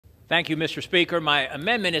Thank you, Mr. Speaker. My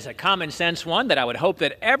amendment is a common sense one that I would hope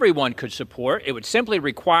that everyone could support. It would simply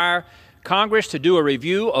require Congress to do a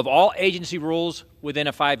review of all agency rules within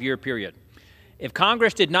a 5-year period. If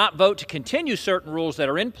Congress did not vote to continue certain rules that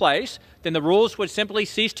are in place, then the rules would simply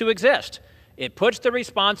cease to exist. It puts the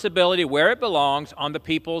responsibility where it belongs on the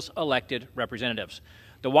people's elected representatives.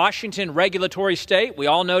 The Washington regulatory state, we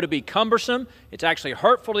all know to be cumbersome. It's actually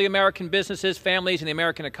hurtful to the American businesses, families, and the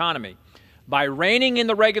American economy. By reining in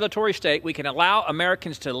the regulatory state, we can allow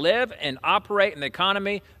Americans to live and operate in the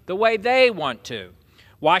economy the way they want to.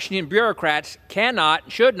 Washington bureaucrats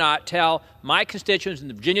cannot, should not tell my constituents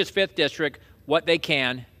in Virginia's 5th District what they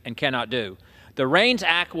can and cannot do. The REINS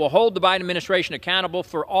Act will hold the Biden administration accountable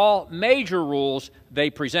for all major rules they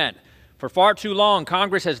present. For far too long,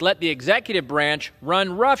 Congress has let the executive branch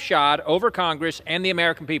run roughshod over Congress and the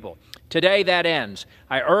American people. Today, that ends.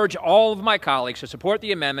 I urge all of my colleagues to support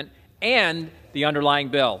the amendment and the underlying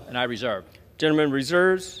bill, and I reserve. Gentleman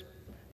reserves.